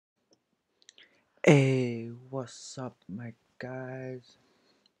Hey, what's up, my guys?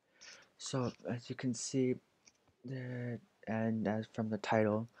 So, as you can see, and as from the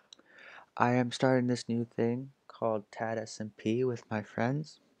title, I am starting this new thing called TadSMP with my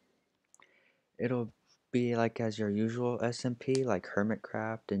friends. It'll be like as your usual SMP, like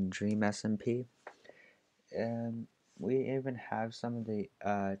Hermitcraft and Dream SMP. And we even have some of the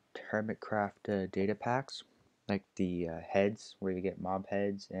Hermitcraft data packs, like the heads, where you get mob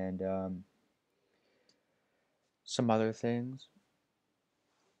heads and some other things.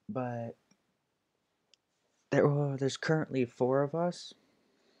 But there's currently four of us.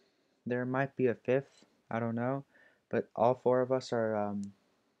 There might be a fifth, I don't know, but all four of us are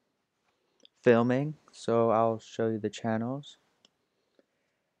filming, so I'll show you the channels.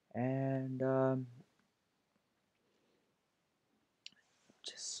 And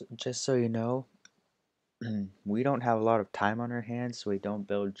just so you know, we don't have a lot of time on our hands, so we don't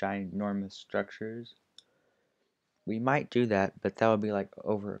build giant, enormous structures. We might do that, but that would be like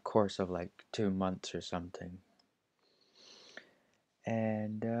over a course of like 2 months or something.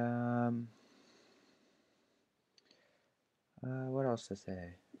 And what else to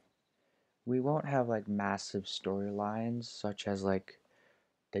say? We won't have like massive storylines such as like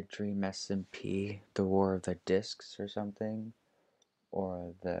the Dream SMP, the War of the Discs or something,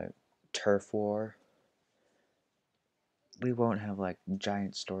 or the Turf War. We won't have like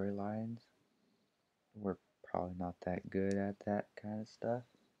giant storylines. We're probably not that good at that kind of stuff.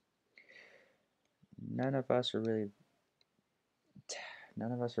 None of us are really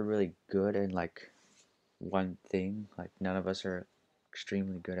none of us are really good in like one thing. Like none of us are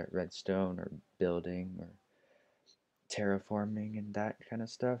extremely good at redstone or building or terraforming and that kind of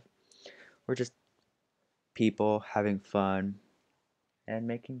stuff. We're just people having fun and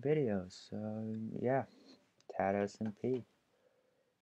making videos. So yeah, TadSMP.